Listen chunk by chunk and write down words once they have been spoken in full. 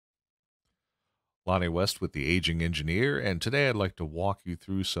Lonnie West with the Aging Engineer, and today I'd like to walk you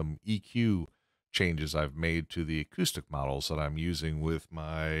through some EQ changes I've made to the acoustic models that I'm using with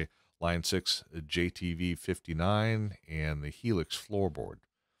my Line 6 JTV-59 and the Helix floorboard.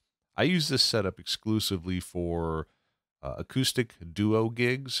 I use this setup exclusively for acoustic duo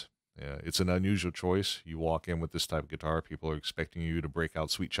gigs. It's an unusual choice. You walk in with this type of guitar, people are expecting you to break out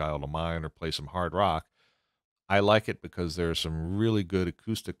Sweet Child of Mine or play some hard rock. I like it because there are some really good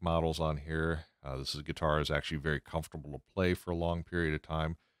acoustic models on here. Guitar is actually very comfortable to play for a long period of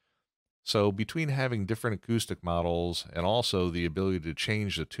time. So between having different acoustic models and also the ability to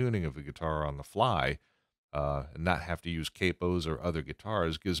change the tuning of the guitar on the fly, and not have to use capos or other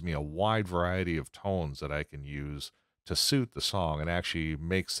guitars, gives me a wide variety of tones that I can use to suit the song and actually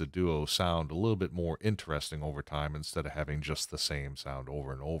makes the duo sound a little bit more interesting over time instead of having just the same sound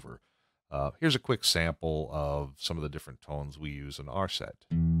over and over. Here's a quick sample of some of the different tones we use in our set.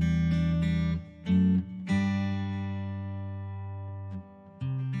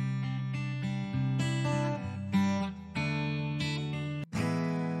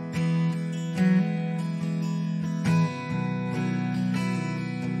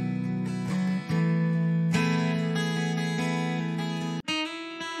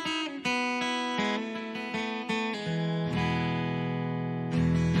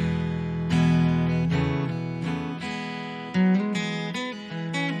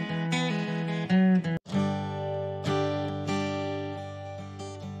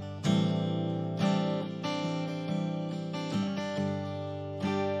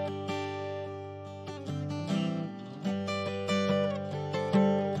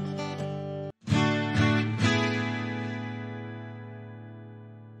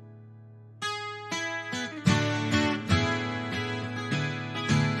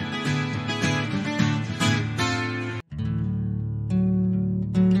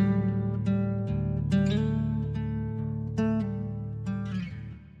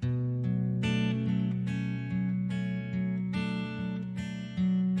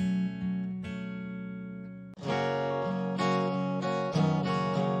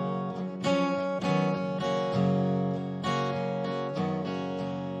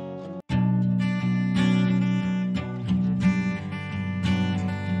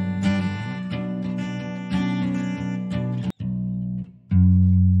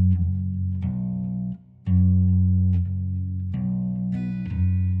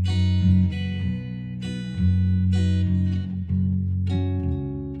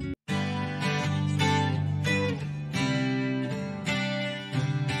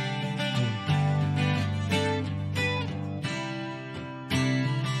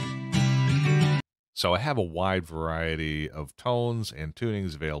 So I have a wide variety of tones and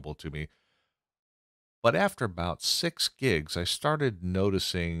tunings available to me. But after about 6 gigs, I started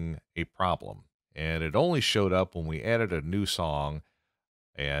noticing a problem. And it only showed up when we added a new song,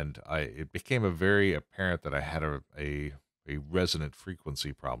 and it became a very apparent that I had a resonant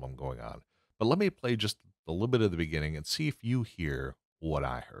frequency problem going on. But let me play just a little bit of the beginning and see if you hear what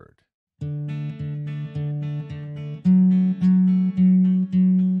I heard.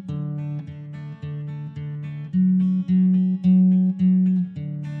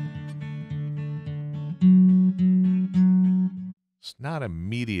 It's not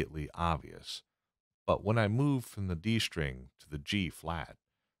immediately obvious, but when I move from the D string to the G flat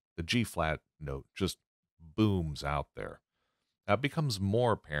note just booms out there. Now it becomes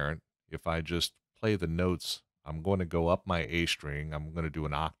more apparent if I just play the notes. I'm going to go up my A string, I'm going to do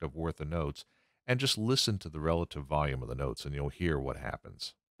an octave worth of notes, and just listen to the relative volume of the notes, and you'll hear what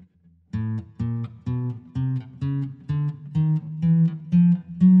happens.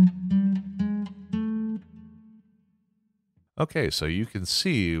 Okay, so you can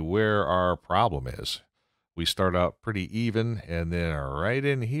see where our problem is. We start out pretty even, and then right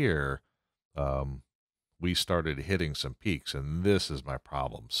in here, um, we started hitting some peaks, and this is my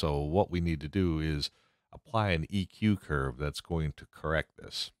problem. So what we need to do is apply an EQ curve that's going to correct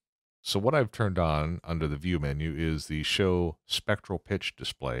this. So what I've turned on under the view menu is the show spectral pitch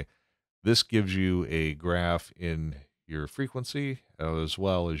display. This gives you a graph in your frequency as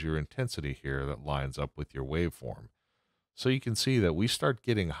well as your intensity here that lines up with your waveform. So you can see that we start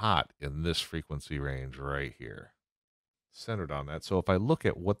getting hot in this frequency range right here, centered on that. So if I look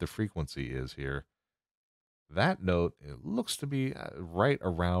at what the frequency is here, that note, it looks to be right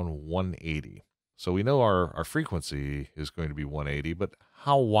around 180. So we know our frequency is going to be 180, but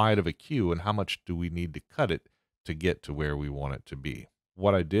how wide of a Q and how much do we need to cut it to get to where we want it to be?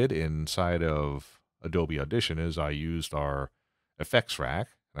 What I did inside of Adobe Audition is I used our effects rack,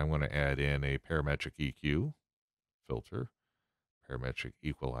 and I'm going to add in a parametric EQ filter, parametric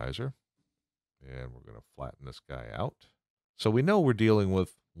equalizer, And we're going to flatten this guy out. So we know we're dealing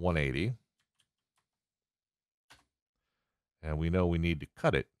with 180. And we know we need to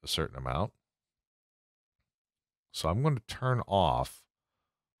cut it a certain amount. So I'm going to turn off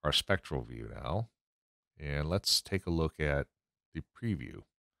our spectral view now. And let's take a look at the preview.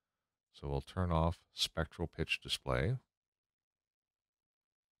 So we'll turn off spectral pitch display.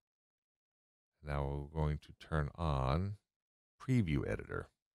 Now we're going to turn on preview editor.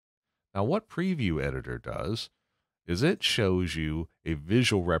 Now what preview editor does is it shows you a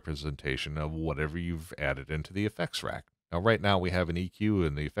visual representation of whatever you've added into the effects rack. Now right now we have an EQ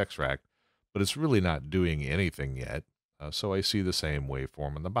in the effects rack, but it's really not doing anything yet. So I see the same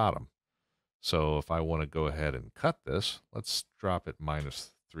waveform on the bottom. So if I want to go ahead and cut this, let's drop it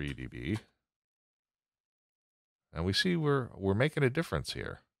minus 3 dB. And we see we're making a difference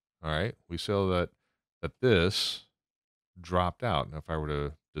here. All right, we saw that this dropped out. And if I were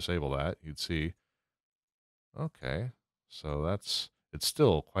to disable that, you'd see, okay, so it's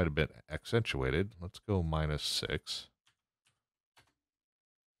still quite a bit accentuated. Let's go minus 6.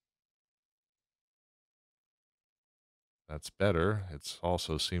 That's better. It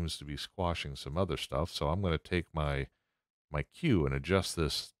also seems to be squashing some other stuff. So I'm going to take my Q and adjust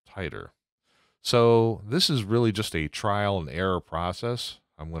this tighter. So this is really just a trial and error process.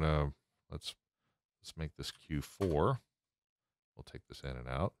 I'm going to, let's make this Q4. We'll take this in and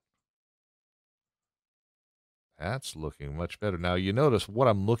out. That's looking much better. Now you notice what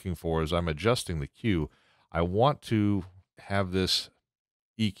I'm looking for is I'm adjusting the Q. I want to have this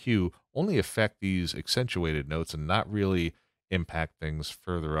EQ only affect these accentuated notes and not really impact things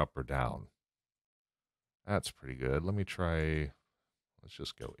further up or down. That's pretty good. Let me try, let's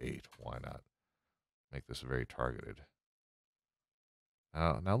just go 8. Why not? Make this very targeted.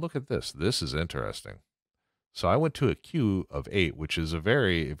 Now look at this. This is interesting. So I went to a Q of 8, which is a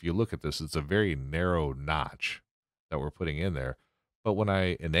very, if you look at this, it's a very narrow notch that we're putting in there. But when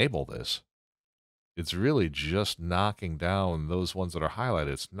I enable this, it's really just knocking down those ones that are highlighted.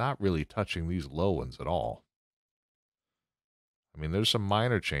 It's not really touching these low ones at all. I mean, there's some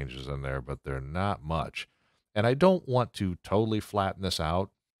minor changes in there, but they're not much. And I don't want to totally flatten this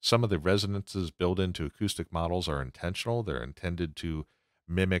out. Some of the resonances built into acoustic models are intentional. They're intended to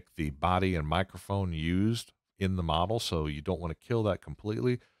mimic the body and microphone used in the model, so you don't want to kill that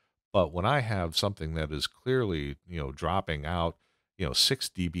completely. But when I have something that is clearly, dropping out, 6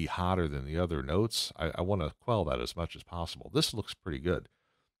 dB hotter than the other notes, I want to quell that as much as possible. This looks pretty good.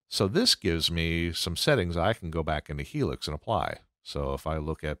 So this gives me some settings I can go back into Helix and apply. So if I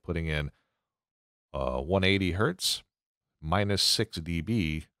look at putting in 180 hertz minus 6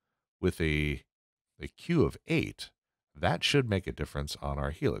 dB with a Q of 8, that should make a difference on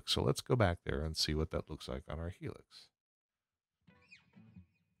our Helix. So let's go back there and see what that looks like on our Helix.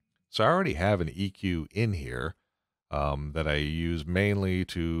 So I already have an EQ in here that I use mainly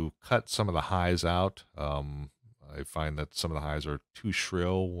to cut some of the highs out. I find that some of the highs are too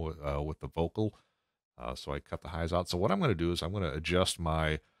shrill with the vocal, so I cut the highs out. So what I'm going to do is I'm going to adjust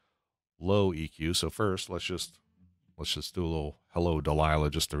my low EQ. So first, let's just do a little hello Delilah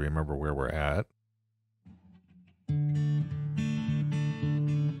just to remember where we're at.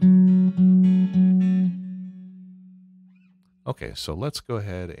 Okay, so let's go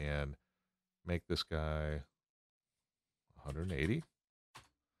ahead and make this guy 180.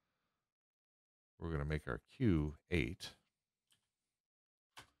 We're going to make our Q 8.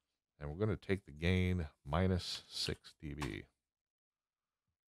 And we're going to take the gain minus 6 dB.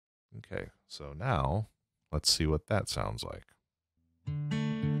 Okay, so now let's see what that sounds like.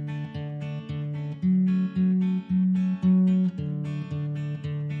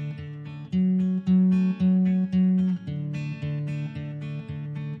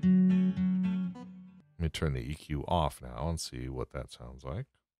 Let me turn the EQ off now and see what that sounds like.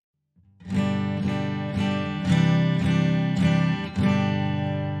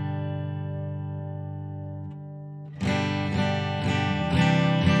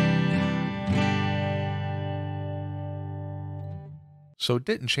 So it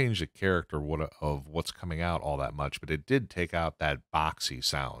didn't change the character of what's coming out all that much, but it did take out that boxy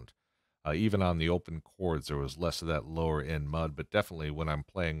sound. Even on the open chords, there was less of that lower end mud, but definitely when I'm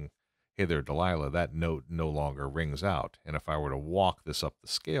playing Hey There Delilah, that note no longer rings out. And if I were to walk this up the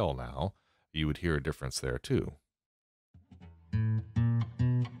scale now, you would hear a difference there too.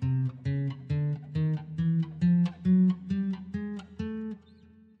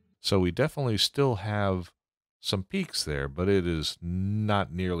 So we definitely still have some peaks there, but it is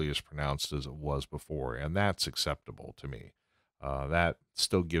not nearly as pronounced as it was before, and that's acceptable to me. That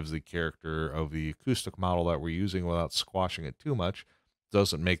still gives the character of the acoustic model that we're using without squashing it too much,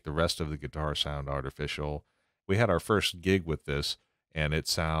 doesn't make the rest of the guitar sound artificial. We had our first gig with this, and it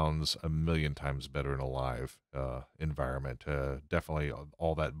sounds a million times better in a live environment. Definitely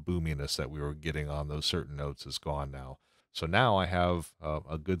all that boominess that we were getting on those certain notes is gone now. So now I have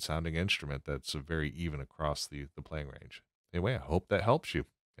a good sounding instrument that's very even across the playing range. Anyway, I hope that helps you.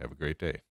 Have a great day.